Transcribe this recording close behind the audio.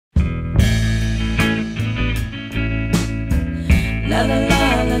la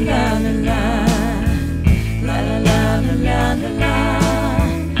la la la la la. La la la la la la la.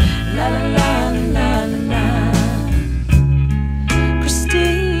 La la la la la la.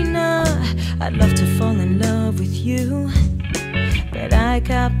 Cristina, I'd love to fall in love with you, but I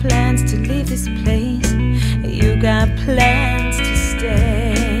got plans to leave this place. You got plans to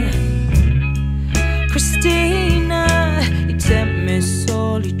stay. Cristina, you tempt me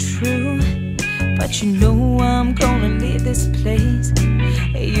sorely true, but you know I'm gonna leave this place.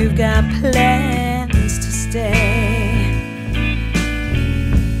 You've got plans to stay.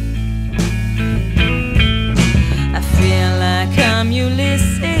 I feel like I'm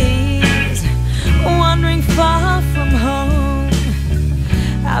Ulysses, wandering far from home.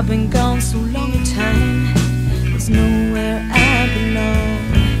 I've been gone so long a time, there's nowhere I belong.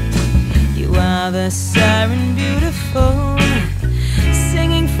 You are the siren beautiful,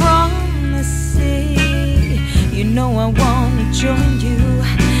 singing from the sea. You know I wanna join you,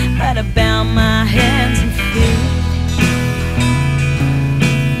 but I bow my hands and feet.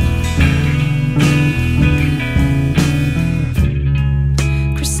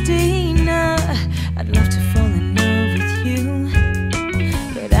 Cristina, I'd love to fall in love with you,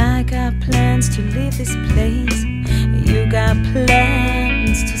 but I got plans to leave this place. You got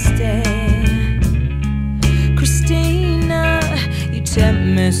plans to stay. Cristina, you tempt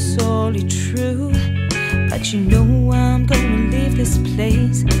me sorely true, but you know I'm gonna leave this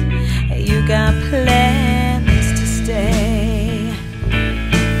place. You got plans to stay.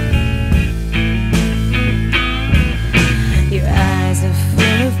 Your eyes are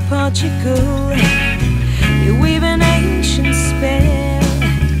full of Portugal, you weave an ancient spell.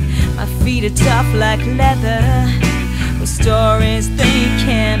 My feet are tough like leather, with stories they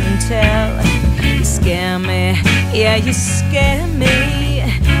can't tell. You scare me, yeah, you scare me.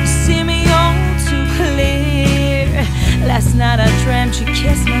 You see me all too clear. Last night I dreamt you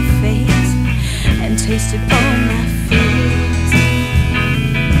kissed my face and tasted all my fears.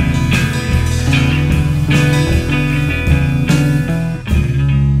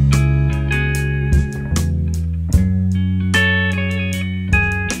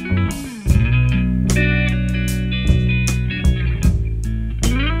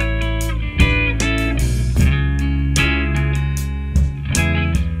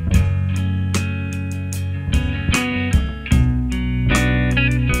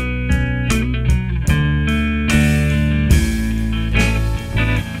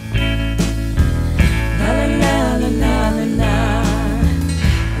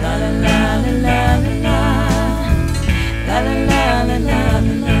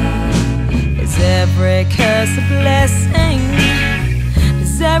 Every curse a blessing,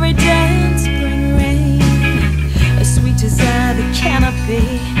 does every dance bring rain? As sweet as either cannot be,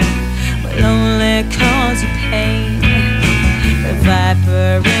 will only cause you pain. The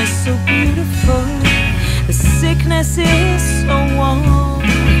viper is so beautiful, the sickness is so warm.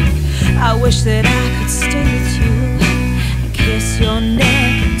 I wish that I could stay with you and kiss your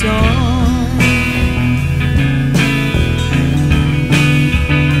neck at dawn.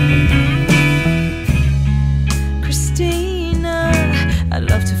 I'd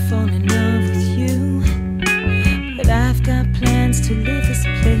love to fall in love with you, but I've got plans to leave this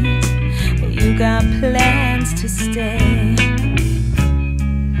place. You got plans to stay.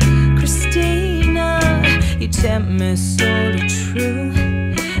 Cristina, you tempt me sorely true,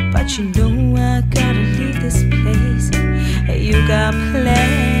 but you know I gotta leave this place. You got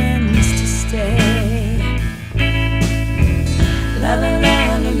plans